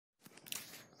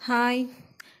Hi,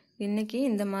 இன்றைக்கி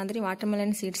இந்த மாதிரி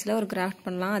வாட்டர்மெலன் சீட்ஸில் ஒரு கிராஃப்ட்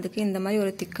பண்ணலாம். அதுக்கு இந்த மாதிரி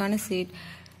ஒரு திக்கான seat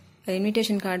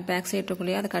invitation card back side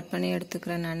இருக்குள்ளேயே அதை கட் பண்ணி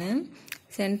எடுத்துக்கிறேன். நான்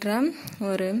சென்டராக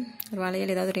ஒரு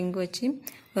வளையல் ஏதாவது ரிங் வச்சு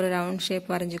ஒரு ரவுண்ட் ஷேப்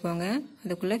வரைஞ்சிக்கோங்க.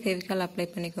 அதுக்குள்ளே ஃபெவிகால் அப்ளை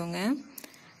பண்ணிக்கோங்க.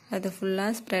 அது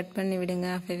ஃபுல்லாக ஸ்ப்ரெட் பண்ணி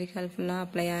விடுங்க. ஃபெவிகால் ஃபுல்லாக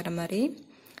அப்ளை ஆகிற மாதிரி.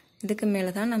 இதுக்கு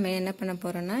மேலே தான் நம்ம என்ன பண்ண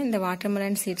போகிறோன்னா இந்த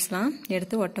வாட்டர்மெலன் சீட்ஸ்லாம்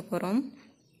எடுத்து ஒட்ட போகிறோம்.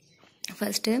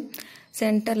 ஃபஸ்ட்டு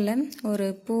சென்டரில் ஒரு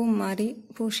பூ மாதிரி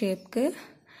பூ ஷேப்புக்கு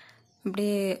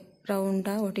அப்படியே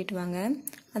ரவுண்டாக ஒட்டிட்டு வாங்க.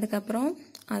 அதுக்கப்புறம்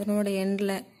அதனோட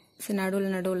எண்டில்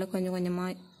நடுவில் கொஞ்சம்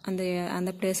கொஞ்சமாக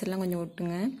அந்த பிளேஸ் எல்லாம் கொஞ்சம்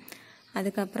ஒட்டுங்க.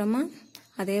 அதுக்கப்புறமா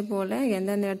அதே போல்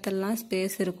எந்தெந்த இடத்துலலாம்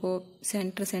ஸ்பேஸ் இருக்கோ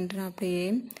சென்டர் அப்படியே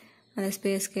அந்த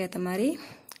ஸ்பேஸ்க்கு ஏற்ற மாதிரி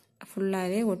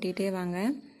ஃபுல்லாகவே ஒட்டிகிட்டே வாங்க.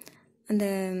 அந்த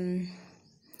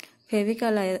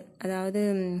ஃபெவிகால் அதாவது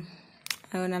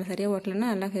நல்லா சரியாக ஒட்டலைன்னா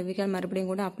நல்லா ஃபெவிகால் மறுபடியும்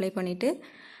கூட அப்ளை பண்ணிவிட்டு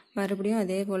மறுபடியும்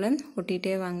அதே போல்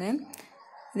ஒட்டிகிட்டே வாங்க.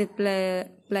 இது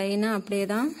ப்ளைனாக அப்படியே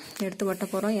தான் எடுத்து ஒட்ட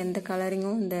போகிறோம். எந்த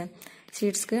கலரிங்கும் இந்த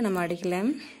ஷீட்ஸ்க்கு நம்ம அடிக்கலை.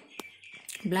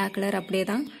 பிளாக் கலர் அப்படியே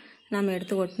தான் நம்ம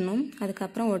எடுத்து ஒட்டணும்.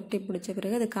 அதுக்கப்புறம் ஒட்டி பிடிச்ச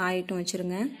பிறகு அது காயிட்டும்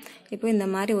வச்சுருங்க. இப்போ இந்த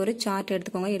மாதிரி ஒரு சார்ட்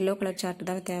எடுத்துக்கோங்க. எல்லோ கலர் சார்ட்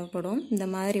தான் தேவைப்படும். இந்த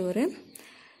மாதிரி ஒரு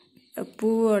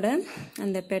பூவோட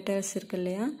அந்த பெட்டல்ஸ் இருக்கு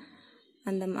இல்லையா,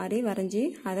 அந்த மாதிரி வரைஞ்சி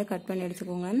அதை கட் பண்ணி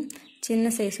எடுத்துக்கோங்க. சின்ன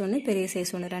சைஸ் ஒன்று, பெரிய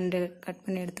சைஸ் ஒன்று, 2 கட்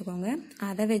பண்ணி எடுத்துக்கோங்க.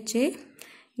 அதை வச்சு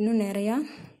இன்னும் நிறையா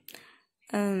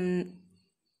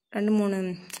 2-3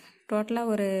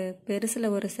 டோட்டலாக ஒரு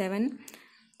பெருசில் ஒரு 7,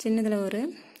 சின்னதில் ஒரு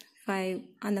 5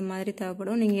 அந்த மாதிரி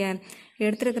தேவைப்படும். நீங்கள்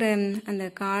எடுத்துருக்கிற அந்த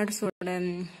கார்ட்ஸோட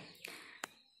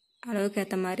அளவுக்கு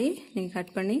ஏற்ற மாதிரி நீங்கள்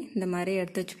கட் பண்ணி இந்த மாதிரி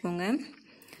எடுத்து வச்சுக்கோங்க.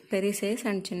 பெரிய சைஸ்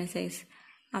அண்ட் சின்ன சைஸ்.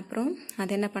 அப்புறம்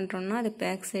அது என்ன பண்ணுறோன்னா அது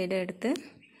பேக் சைடை எடுத்து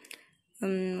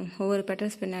ஒவ்வொரு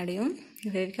பெட்டல்ஸ் பின்னாடியும்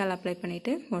ஃபெவிகால் அப்ளை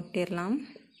பண்ணிவிட்டு ஒட்டிடலாம்.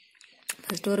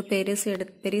 ஃபஸ்ட்டு ஒரு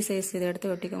பெரிய சைஸ் இதை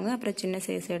எடுத்து ஒட்டிக்கோங்க. அப்புறம் சின்ன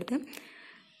சைஸ் எடுத்து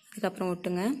அதுக்கப்புறம்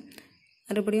ஒட்டுங்க.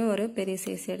 மறுபடியும் ஒரு பெரிய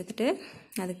சைஸ் எடுத்துகிட்டு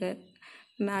அதுக்கு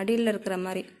அடியில் இருக்கிற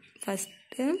மாதிரி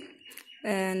ஃபஸ்ட்டு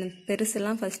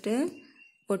பெருசெல்லாம் ஃபஸ்ட்டு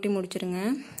ஒட்டி முடிச்சிடுங்க.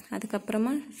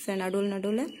 அதுக்கப்புறமா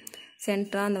நடுவில்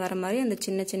சென்டராக அந்த வர மாதிரி அந்த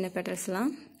சின்ன சின்ன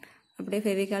பெட்டல்ஸ்லாம் அப்படியே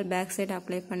ஃபெவிகால் பேக் சைடு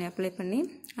அப்ளை பண்ணி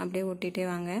அப்படியே ஒட்டிகிட்டே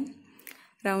வாங்க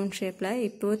ரவுண்ட் ஷேப்பில்.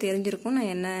 இப்போது தெரிஞ்சிருக்கும்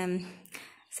நான் என்ன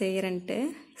செய்கிறேன்ட்டு.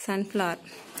 சன்ஃப்ளவர்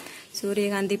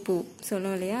சூரியகாந்தி பூ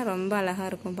சொல்லுவோம் இல்லையா, ரொம்ப அழகாக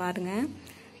இருக்கும் பாருங்கள்.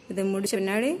 இது முடிச்ச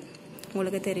பின்னாடி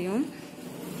உங்களுக்கு தெரியும்.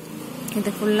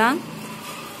 இது ஃபுல்லாக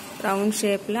ரவுண்ட்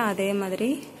ஷேப்பில் அதே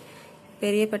மாதிரி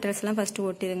பெரிய பெட்டல்ஸ்லாம் ஃபஸ்ட்டு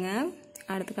ஒட்டிடுங்க.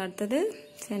 அடுத்தது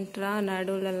சென்டராக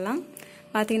நடுவில்லாம்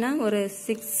பார்த்திங்கன்னா ஒரு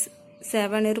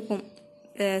 6-7 இருக்கும்.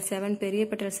 7 பெரிய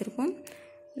பெட்டல்ஸ் இருக்கும்.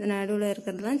 நடுவில்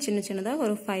இருக்கிறதுலாம் சின்ன சின்னதாக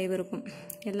ஒரு 5 இருக்கும்.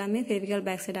 எல்லாமே ஃபெவிகால்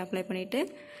பேக் சைடு அப்ளை பண்ணிவிட்டு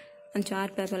அந்த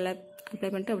சார்ட் பேப்பரில் அப்ளை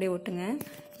பண்ணிட்டு அப்படியே ஒட்டுங்க.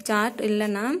 சார்ட்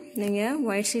இல்லைன்னா நீங்கள்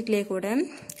ஒயிட் ஷீட்லேயே கூட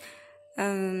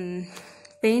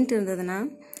பெயிண்ட் இருந்ததுன்னா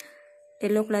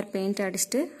எல்லோ கலர் பெயிண்ட்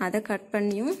அடிச்சுட்டு அதை கட்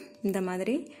பண்ணியும் இந்த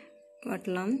மாதிரி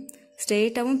ஒட்டலாம்.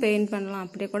 ஸ்ட்ரெயிட்டாகவும் பெயிண்ட் பண்ணலாம்,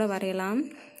 அப்படியே கூட வரையலாம்.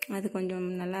 அது கொஞ்சம்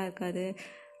நல்லா இருக்காது,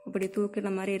 அப்படி தூக்கிற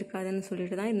மாதிரி இருக்காதுன்னு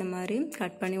சொல்லிட்டு தான் இந்த மாதிரி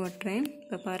கட் பண்ணி ஒட்டுறேன்.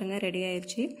 இப்போ பாருங்கள் ரெடி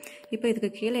ஆயிடுச்சு. இப்போ இதுக்கு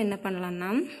கீழே என்ன பண்ணலான்னா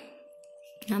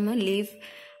நம்ம லீஃப்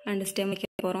அண்ட் ஸ்டெம் வைக்க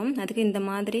போகிறோம். அதுக்கு இந்த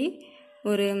மாதிரி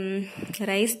ஒரு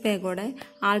ரைஸ் பேக்கோட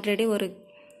ஆல்ரெடி ஒரு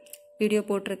வீடியோ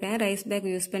போட்டிருக்கேன். ரைஸ்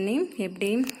பேக் யூஸ் பண்ணி எப்படி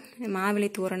மாவிலை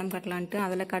தோரணம் கட்டலான்ட்டு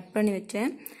அதில் கட் பண்ணி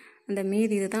வச்சேன். அந்த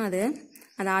மீதி இது தான் அது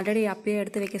ஆல்ரெடி அப்பயே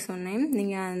எடுத்து வைக்க சொன்னேன்.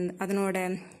 நீங்கள் அதனோட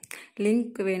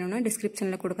லிங்க் வேணும்னா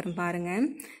டிஸ்கிரிப்ஷனில் கொடுக்குறேன் பாருங்கள்.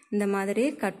 இந்த மாதிரி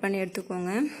கட் பண்ணி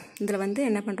எடுத்துக்கோங்க. இதில்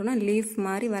என்ன பண்ணுறோன்னா லீஃப்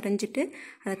மாதிரி வரைஞ்சிட்டு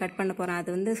அதை கட் பண்ண போகிறேன்.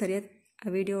 அது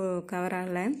சரியாக வீடியோ கவர்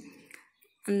ஆகலை.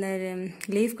 அந்த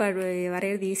லீஃப் கார்டு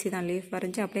வரைகிறது ஈஸி தான். லீஃப்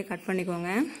வரைஞ்சி அப்படியே கட்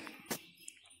பண்ணிக்கோங்க.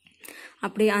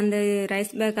 அப்படி அந்த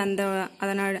ரைஸ் பேக்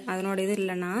அதனோட இது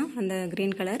இல்லைன்னா அந்த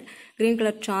க்ரீன்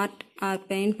கலர் சார்ட்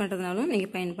பெயிண்ட் பண்ணுறதுனாலும்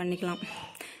நீங்கள் பெயிண்ட் பண்ணிக்கலாம்.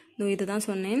 இதுதான்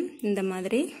சொன்னேன். இந்த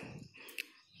மாதிரி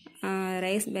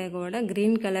ரைஸ் பேக்கோட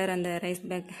க்ரீன் கலர் அந்த ரைஸ்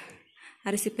பேக்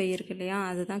அரிசி பை இருக்கு இல்லையா,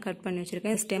 அதுதான் கட் பண்ணி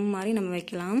வச்சுருக்கேன். ஸ்டெம் மாதிரி நம்ம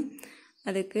வைக்கலாம்.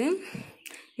 அதுக்கு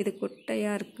இது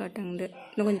குட்டையாக இருக்காட்டங்குது,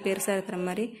 இன்னும் கொஞ்சம் பெருசாக இருக்கிற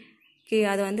மாதிரி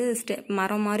அது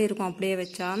மரம் மாதிரி இருக்கும் அப்படியே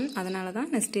வச்சா. அதனால தான்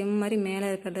நான் ஸ்டெம் மாதிரி மேலே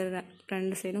இருக்கிறது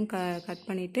 2 சைடும் கட்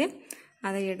பண்ணிவிட்டு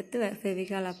அதை எடுத்து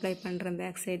ஃபெவிகால் அப்ளை பண்ணுறேன்.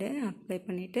 பேக் சைடு அப்ளை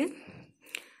பண்ணிவிட்டு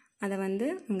அதை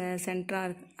அங்கே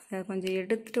சென்டராக அதை கொஞ்சம்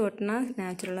எடுத்துகிட்டு ஒட்டினா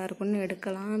நேச்சுரலாக இருக்கும்னு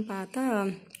எடுக்கலாம். பார்த்தா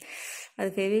அது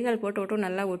ஃபெவிகால் போட்டு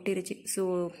நல்லா ஒட்டிருச்சு. ஸோ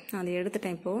அதை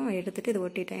எடுத்துட்டேன். இப்போது எடுத்துகிட்டு இது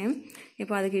ஒட்டிட்டேன்.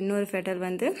 இப்போ அதுக்கு இன்னொரு ஃபெட்டல்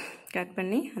கட்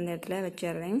பண்ணி அந்த இடத்துல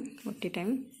வச்சிடுறேன்.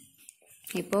 ஒட்டிட்டேன்.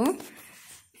 இப்போது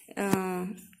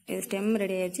இது ஸ்டெம்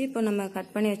ரெடி ஆயிடுச்சு. இப்போ நம்ம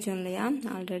கட் பண்ணி வச்சோம் இல்லையா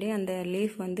ஆல்ரெடி அந்த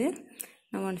லீஃப்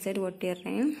நான் 1 சைடு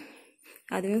ஒட்டிடுறேன்.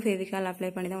 அதுவும் ஃபெவிகால் அப்ளை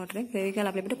பண்ணி தான் ஒட்டுறேன். ஃபெவிகால்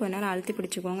அப்ளை பண்ணிட்டு கொஞ்ச நேரம் அழுத்தி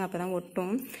பிடிச்சிக்கோங்க, அப்போ தான்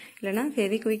ஒட்டும். இல்லைனா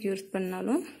ஃபெவிக்விக் யூஸ்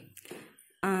பண்ணாலும்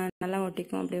நல்லா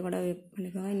ஒட்டிக்கும், அப்படியே கூட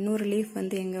பண்ணிக்கோங்க. இன்னொரு லீஃப்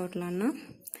வந்து எங்கே ஒட்டலான்னா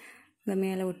இந்த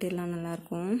மேலே ஒட்டிடலாம்,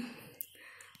 நல்லாயிருக்கும்.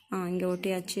 இங்கே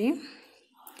ஒட்டியாச்சு.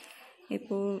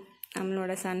 இப்போது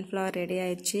நம்மளோட சன்ஃப்ளவர் ரெடி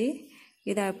ஆயிடுச்சு.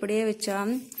 இதை அப்படியே வச்சா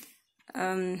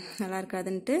நல்லா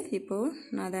இருக்காதுன்ட்டு இப்போது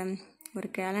நான் அதை ஒரு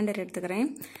கேலண்டர் எடுத்துக்கிறேன்.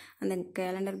 அந்த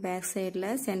கேலண்டர் பேக் சைடில்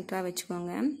சென்டராக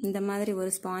வச்சுக்கோங்க. இந்த மாதிரி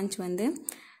ஒரு ஸ்பாஞ்ச் வந்து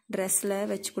ட்ரெஸ்ஸில்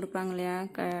வச்சு கொடுப்பாங்க இல்லையா,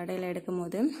 கடையில் எடுக்கும்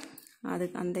போது,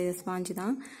 அந்த ஸ்பாஞ்சு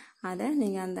தான். அதை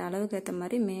நீங்கள் அந்த அளவுக்கு ஏற்ற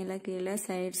மாதிரி மேலே கீழே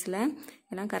சைட்ஸில்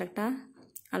எல்லாம் கரெக்டாக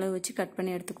அளவு வச்சு கட்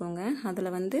பண்ணி எடுத்துக்கோங்க.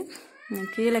 அதில் வந்து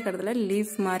கீழே இருக்கிறதுல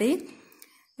லீஃப் மாதிரி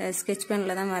ஸ்கெட்ச்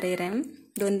பெனில் தான் வரைகிறேன்.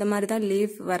 இந்த மாதிரி தான்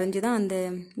லீஃப் வரைஞ்சி தான் அந்த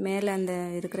மேலே அந்த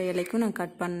இருக்கிற இலைக்கும் நான்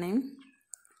கட் பண்ணேன்.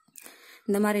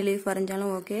 இந்த மாதிரி லீஃப்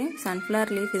வரைஞ்சாலும் ஓகே,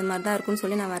 சன்ஃப்ளவர் லீஃப் இது மாதிரி தான் இருக்குன்னு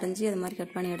சொல்லி நான் வரைஞ்சி அது மாதிரி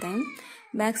கட் பண்ணிவிட்டேன்.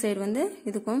 பேக் சைடு வந்து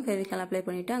இதுக்கும் ஃபெவிகால் அப்ளை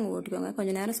பண்ணிவிட்டு அங்கே ஓட்டிக்கோங்க.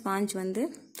 கொஞ்சம் நேரம் ஸ்பாஞ்ச் வந்து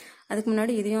அதுக்கு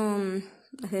முன்னாடி இதையும்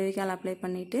ஃபெவிகால் அப்ளை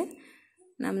பண்ணிவிட்டு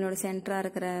நம்மளோட சென்டராக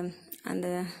இருக்கிற அந்த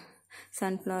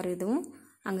சன்ஃப்ளவர் இதுவும்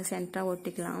அங்கே சென்டராக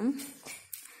ஒட்டிக்கலாம்.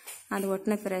 அது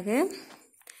ஒட்டின பிறகு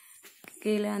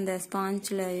கீழே அந்த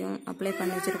ஸ்பாஞ்சிலையும் அப்ளை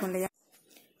பண்ணி வச்சுருக்கோம் இல்லையா,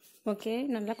 ஓகே,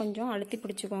 நல்லா கொஞ்சம் அழுத்தி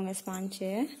பிடிச்சிக்கோங்க ஸ்பாஞ்சு,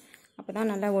 அப்போ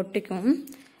தான் நல்லா ஒட்டிக்கும்.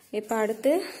 இப்போ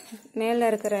அடுத்து மேலே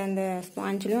இருக்கிற அந்த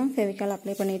ஸ்பாஞ்சிலையும் ஃபெவிகால்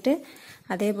அப்ளை பண்ணிவிட்டு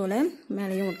அதே போல்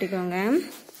மேலேயும் ஒட்டிக்கோங்க.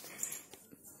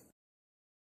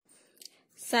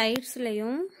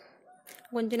 சைட்ஸ்லையும்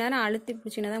கொஞ்ச நேரம் அழுத்தி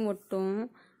பிடிச்சிங்கன்னா தான் ஒட்டும்.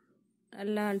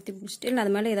 நல்லா அழுத்தி பிடிச்சிட்டு இல்லை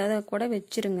அது மேலே ஏதாவது கூட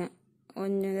வச்சுருங்க.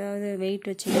 கொஞ்சம் ஏதாவது வெயிட்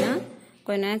வச்சிங்கன்னா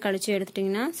கொஞ்ச நேரம் கழித்து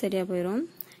எடுத்துட்டிங்கன்னா சரியாக போயிடும்.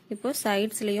 இப்போது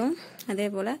சைட்ஸ்லேயும் அதே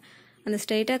போல் அந்த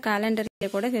ஸ்ட்ரெயிட்டாக கேலண்டர்லேயே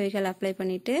கூட ஃபெவிகால் அப்ளை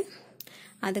பண்ணிவிட்டு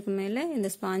அதுக்கு மேலே இந்த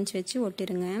ஸ்பாஞ்ச் வச்சு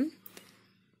ஒட்டிடுங்க.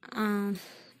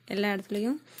 எல்லா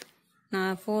இடத்துலையும்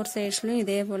நான் 4 சைட்ஸ்லையும்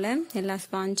இதே போல் எல்லா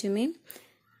ஸ்பாஞ்சுமே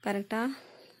கரெக்டாக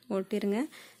ஒட்டிடுங்க.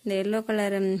 இந்த எல்லோ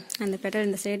கலர் அந்த பெட்டல்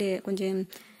இந்த சைடு கொஞ்சம்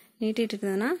நீட்டிகிட்டு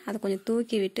இருந்ததுன்னா அதை கொஞ்சம்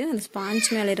தூக்கி விட்டு அந்த ஸ்பாஞ்ச்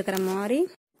மேலே இருக்கிற மாதிரி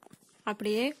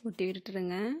அப்படியே ஒட்டி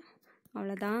விட்டுருங்க.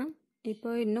 அவ்வளோதான். இப்போ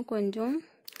இன்னும் கொஞ்சம்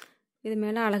இது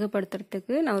மேலே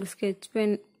அழகுபடுத்துறதுக்கு நான் ஒரு ஸ்கெட்ச்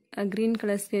பென் க்ரீன்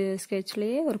கலர்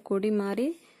ஸ்கெட்ச்லேயே ஒரு கொடி மாதிரி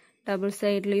டபுள்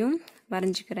சைட்லேயும்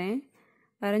வரைஞ்சிக்கிறேன்.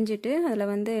 வரைஞ்சிட்டு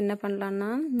அதில் வந்து என்ன பண்ணலான்னா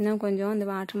இன்னும் கொஞ்சம் அந்த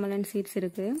வாட்டர்மெலன் சீட்ஸ்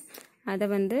இருக்குது, அதை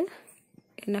வந்து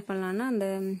என்ன பண்ணலான்னா அந்த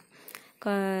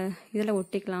இதில்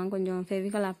ஒட்டிக்கலாம். கொஞ்சம்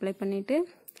ஃபெவிகால் அப்ளை பண்ணிவிட்டு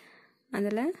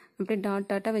அதில் அப்படியே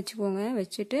டாட்டாக வச்சுக்கோங்க.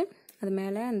 வச்சுட்டு அது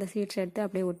மேலே அந்த சீட்ஸ் எடுத்து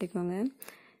அப்படியே ஒட்டிக்கோங்க.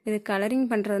 இது கலரிங்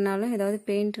பண்ணுறதுனாலும் ஏதாவது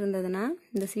பெயிண்ட் இருந்ததுன்னா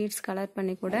இந்த சீட்ஸ் கலர்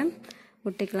பண்ணி கூட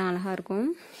ஒட்டிக்கலாம், அழகாக இருக்கும்.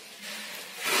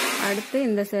 அடுத்து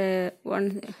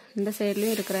இந்த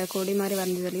சைட்லேயும் இருக்கிற கொடி மாதிரி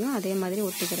வரைஞ்சதுலையும் அதே மாதிரி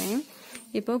ஒட்டிக்கிறேன்.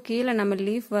 இப்போது கீழே நம்ம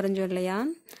லீஃப் வரைஞ்சோம் இல்லையா,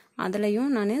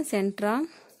 அதுலேயும் நான் சென்டராக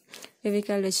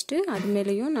ஃபெவிகால் வச்சுட்டு அது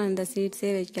மேலேயும் நான் இந்த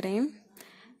சீட்ஸே வைக்கிறேன்.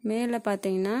 மேலே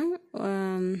பார்த்தீங்கன்னா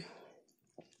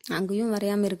அங்கேயும்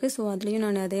வரையாமல் இருக்குது, ஸோ அதுலேயும்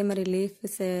நான் அதே மாதிரி லீஃப்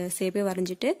ஷேப்பே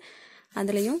வரைஞ்சிட்டு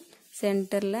அதுலேயும்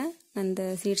சென்டரில் அந்த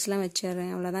சீட்ஸ்லாம் வச்சிடுறேன்.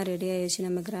 அவ்வளோதான், ரெடி ஆயிடுச்சு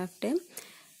நம்ம கிராஃப்ட்டு.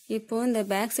 இப்போது இந்த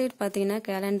பேக் சைடு பார்த்தீங்கன்னா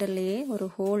கேலண்டர்லேயே ஒரு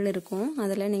ஹோல் இருக்கும்.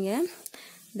 அதில் நீங்கள்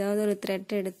ஏதாவது ஒரு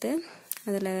த்ரெட் எடுத்து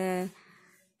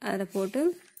அதில் போட்டு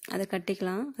அதை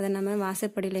கட்டிக்கலாம். அதை நம்ம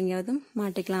வாசப்படியில் எங்கேயாவது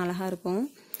மாட்டிக்கலாம், அழகாக இருக்கும்.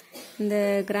 இந்த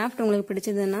கிராஃப்ட் உங்களுக்கு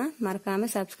பிடிச்சதுன்னா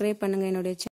மறக்காமல் சப்ஸ்கிரைப் பண்ணுங்கள்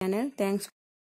என்னுடைய சேனல். தேங்க்ஸ்.